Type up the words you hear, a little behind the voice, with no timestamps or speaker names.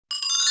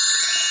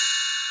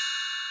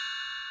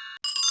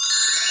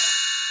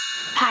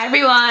Hi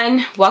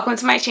everyone, welcome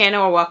to my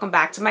channel, or welcome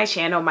back to my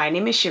channel. My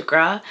name is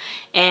Shukra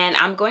and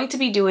I'm going to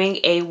be doing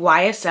a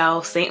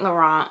YSL Saint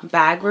Laurent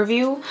bag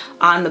review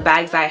on the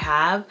bags I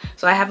have.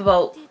 So I have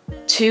about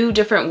two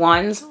different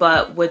ones,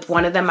 but with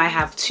one of them I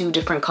have two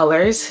different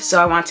colors.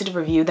 So I wanted to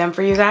review them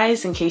for you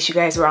guys in case you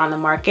guys were on the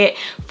market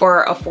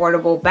for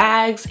affordable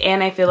bags.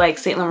 And I feel like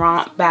Saint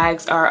Laurent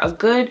bags are a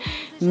good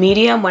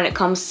medium when it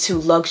comes to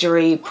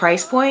luxury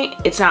price point.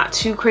 It's not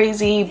too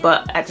crazy,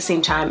 but at the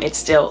same time it's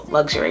still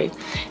luxury.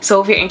 So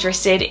if you're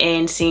interested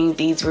in seeing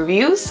these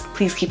reviews,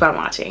 please keep on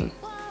watching.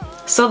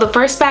 So the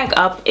first bag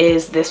up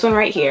is this one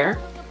right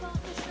here.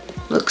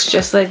 Looks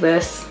just like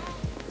this.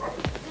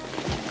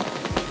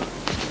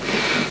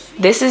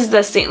 This is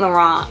the Saint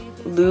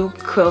Laurent Loop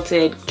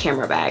Quilted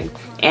Camera Bag,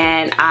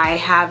 and I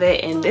have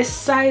it in this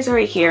size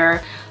right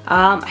here.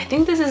 I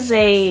think this is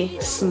a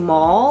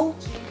small.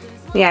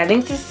 Yeah, I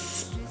think this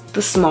is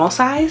the small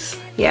size.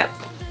 Yep.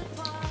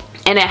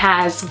 And it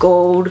has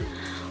gold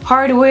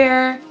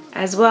hardware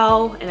as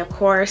well, and of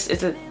course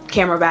it's a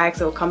camera bag,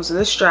 so it comes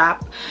with a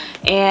strap.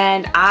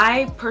 And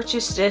I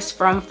purchased this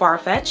from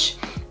Farfetch,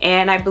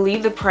 and I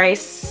believe the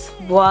price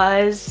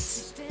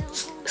was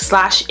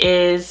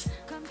is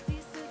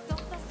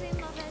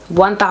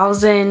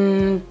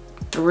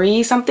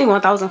 1,003 something,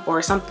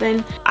 1,004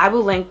 something. I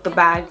will link the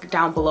bag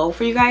down below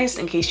for you guys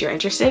in case you're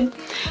interested.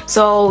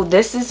 So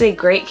this is a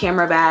great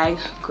camera bag,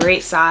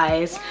 great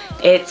size.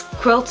 It's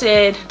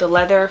quilted, the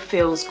leather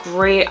feels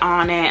great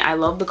on it. I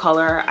love the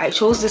color. I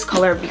chose this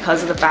color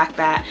because of the fact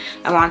that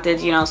I wanted,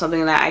 you know,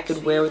 something that I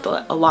could wear with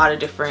a lot of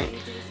different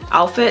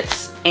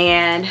outfits.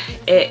 And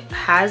it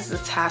has the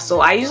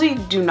tassel. I usually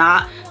do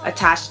not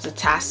attach the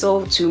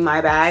tassel to my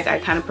bag. I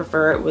kind of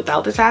prefer it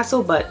without the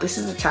tassel, but this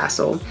is the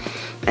tassel.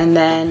 And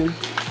then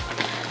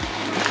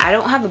I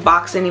don't have the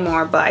box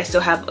anymore, but I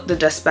still have the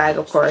dust bag,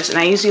 of course, and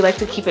I usually like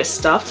to keep it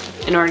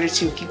stuffed in order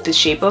to keep the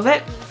shape of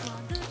it.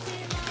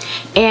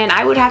 And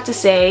I would have to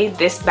say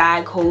this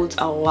bag holds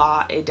a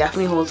lot. It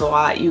definitely holds a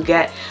lot. You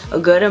get a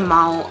good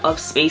amount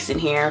of space in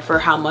here for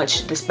how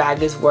much this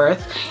bag is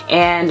worth.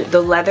 And the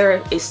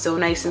leather is so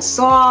nice and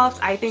soft.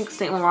 I think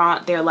Saint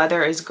Laurent, their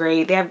leather is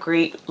great. They have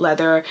great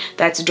leather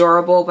that's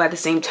durable, but at the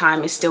same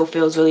time it still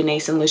feels really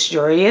nice and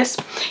luxurious.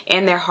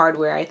 And their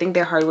hardware, I think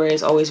their hardware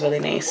is always really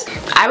nice.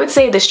 I would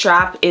say the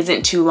strap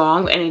isn't too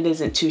long and it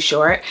isn't too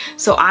short.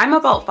 So I'm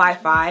about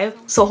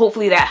 5'5", so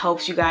hopefully that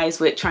helps you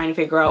guys with trying to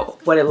figure out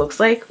what it looks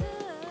like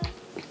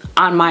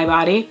on my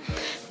body.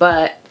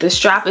 But the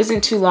strap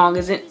isn't too long,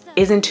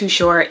 isn't too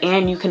short,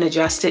 and you can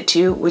adjust it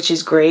too, which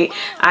is great.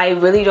 I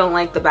really don't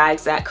like the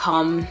bags that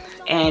come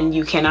and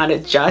you cannot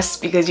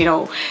adjust because, you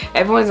know,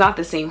 everyone's not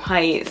the same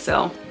height.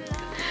 So,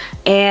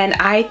 and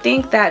I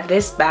think that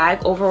this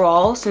bag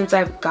overall, since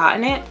I've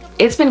gotten it,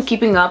 it's been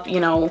keeping up,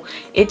 you know,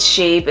 its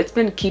shape. It's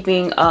been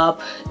keeping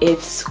up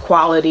its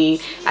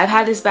quality. I've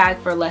had this bag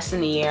for less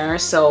than a year,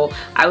 so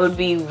I would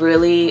be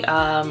really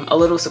a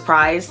little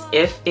surprised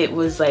if it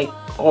was like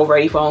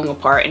already falling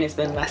apart and it's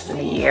been less than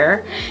a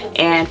year.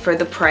 And for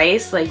the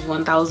price, like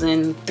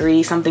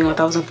 1,003 something,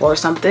 1,004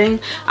 something,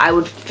 I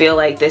would feel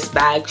like this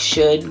bag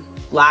should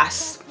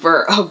last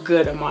for a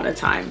good amount of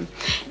time.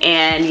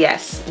 And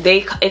yes,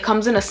 it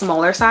comes in a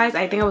smaller size.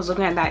 I think I was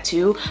looking at that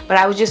too, but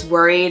I was just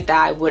worried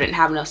that I wouldn't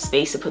have enough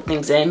space to put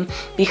things in,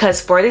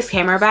 because for this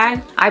camera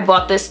bag, I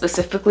bought this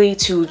specifically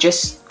to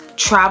just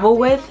travel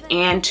with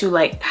and to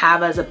like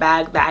have as a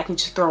bag that I can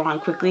just throw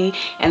on quickly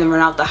and then run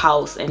out the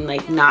house and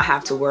like not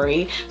have to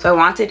worry. So I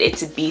wanted it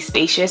to be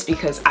spacious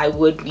because I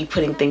would be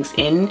putting things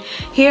in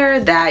here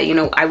that, you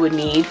know, I would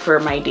need for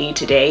my day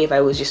to day if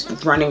I was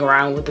just running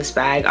around with this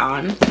bag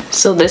on.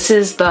 So this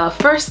is the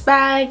first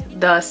bag,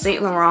 the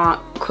Saint Laurent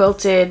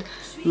Quilted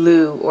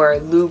Lou or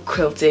Lou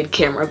Quilted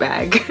Camera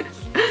Bag.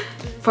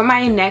 For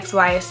my next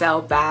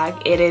YSL bag,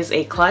 it is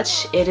a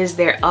clutch. It is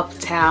their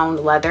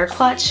Uptown leather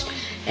clutch,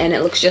 and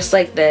it looks just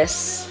like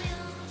this.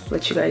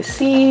 Let you guys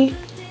see.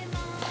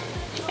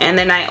 And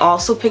then I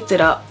also picked it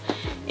up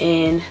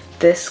in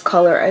this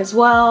color as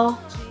well.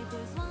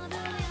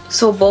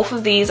 So both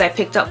of these I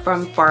picked up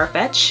from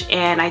Farfetch,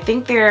 and I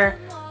think they're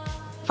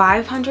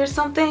 500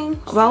 something,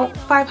 about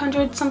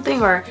 500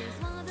 something, or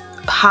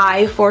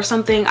high for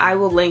something. I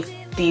will link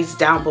these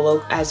down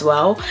below as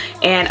well.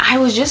 And I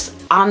was just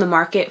on the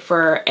market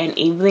for an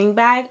evening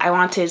bag. I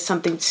wanted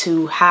something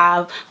to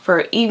have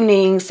for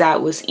evenings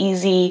that was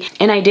easy,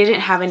 and I didn't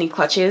have any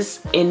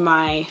clutches in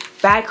my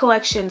bag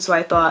collection, so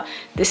I thought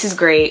this is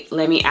great,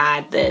 let me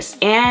add this.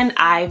 And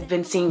I've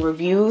been seeing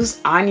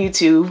reviews on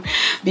YouTube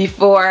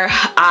before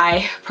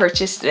I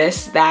purchased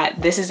this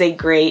that this is a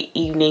great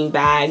evening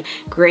bag,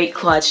 great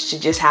clutch to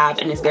just have,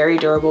 and it's very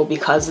durable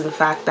because of the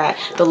fact that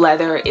the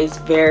leather is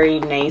very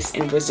nice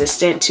and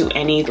resistant to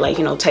any, like,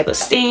 you know, type of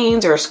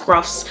stains or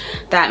scruffs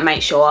that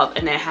might show up.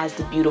 And it has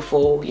the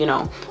beautiful, you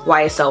know,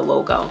 YSL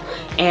logo.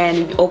 And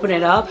if you open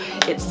it up,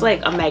 it's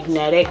like a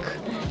magnetic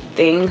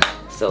thing,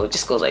 so it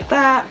just goes like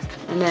that.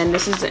 And then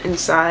this is the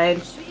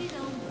inside.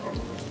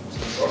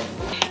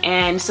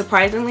 and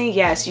surprisingly,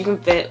 yes, you can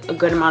fit a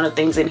good amount of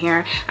things in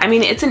here. I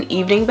mean, it's an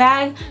evening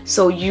bag,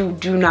 so you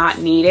do not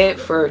need it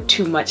for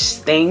too much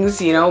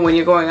things. You know, when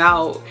you're going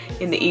out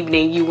in the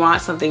evening, you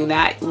want something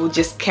that will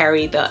just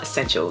carry the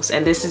essentials,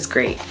 and this is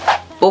great.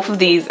 Both of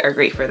these are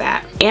great for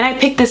that. And I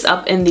picked this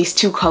up in these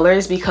 2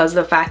 colors because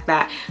of the fact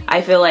that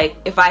I feel like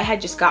if I had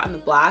just gotten the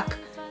black,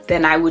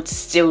 then I would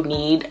still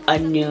need a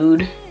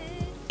nude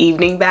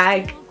evening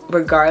bag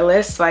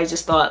regardless. So I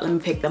just thought, let me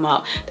pick them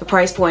up. The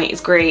price point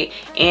is great,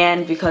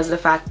 and because of the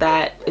fact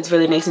that it's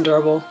really nice and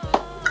durable,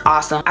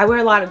 awesome. I wear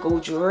a lot of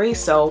gold jewelry,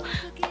 so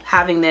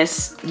having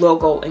this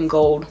logo in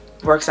gold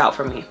works out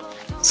for me.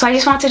 So I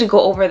just wanted to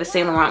go over the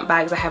Saint Laurent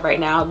bags I have right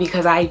now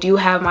because I do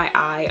have my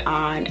eye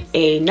on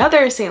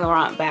another Saint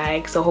Laurent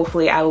bag, so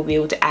hopefully I will be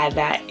able to add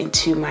that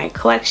into my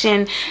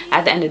collection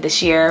at the end of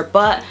this year.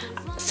 But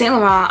Saint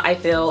Laurent, I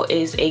feel,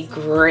 is a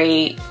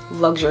great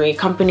luxury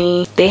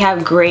company. They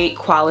have great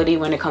quality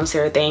when it comes to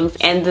their things,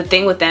 and the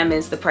thing with them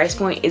is the price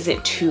point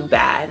isn't too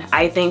bad.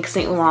 I think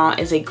Saint Laurent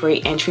is a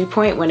great entry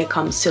point when it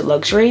comes to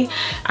luxury.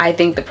 I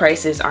think the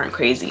prices aren't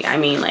crazy. I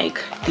mean,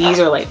 like, these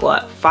are like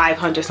what,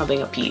 500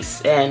 something a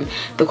piece, and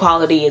the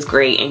quality is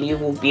great, and you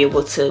will be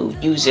able to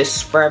use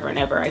this forever and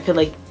ever. I feel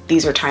like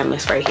these are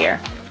timeless right here.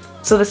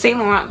 So the Saint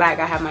Laurent bag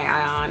I have my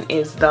eye on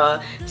is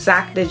the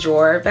Sac de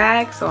Jour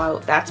bag. So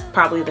that's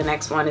probably the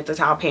next one. It's a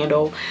top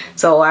handle.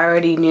 So I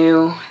already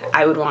knew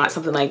I would want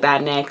something like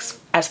that next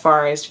as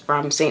far as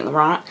from Saint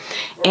Laurent.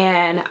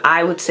 And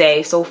I would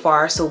say so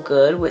far so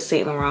good with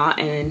Saint Laurent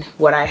and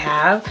what I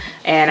have.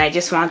 And I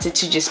just wanted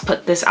to just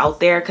put this out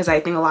there because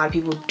I think a lot of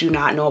people do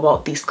not know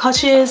about these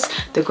clutches,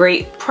 the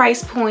great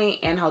price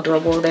point and how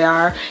durable they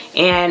are.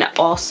 And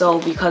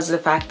also because of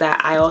the fact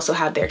that I also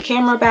have their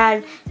camera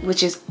bag,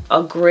 which is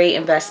a great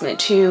investment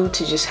too,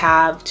 to just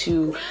have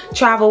to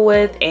travel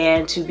with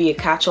and to be a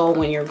catch-all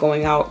when you're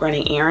going out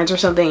running errands or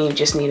something and you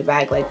just need a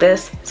bag like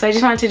this. So I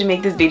just wanted to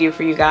make this video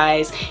for you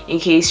guys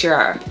in case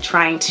you're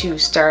trying to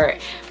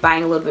start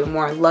buying a little bit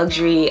more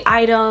luxury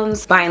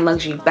items, buying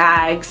luxury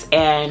bags,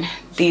 and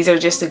these are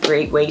just a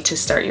great way to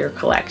start your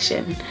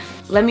collection.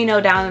 Let me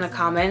know down in the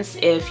comments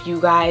if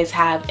you guys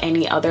have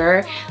any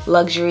other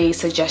luxury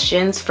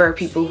suggestions for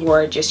people who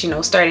are just, you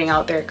know, starting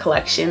out their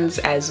collections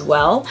as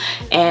well.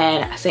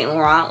 And Saint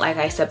Laurent, like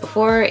I said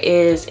before,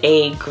 is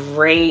a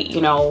great, you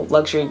know,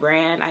 luxury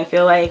brand, I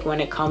feel like, when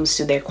it comes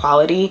to their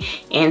quality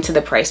and to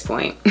the price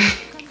point.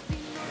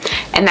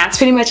 And that's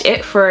pretty much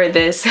it for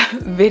this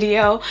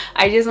video.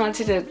 I just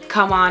wanted to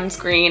come on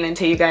screen and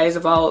tell you guys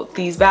about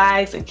these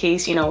bags in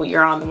case, you know,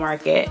 you're on the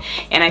market.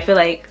 And I feel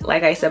like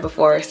I said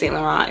before, Saint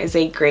Laurent is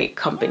a great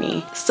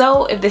company.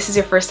 So if this is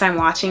your first time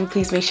watching,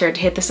 please make sure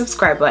to hit the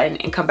subscribe button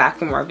and come back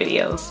for more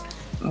videos.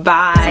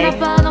 Bye!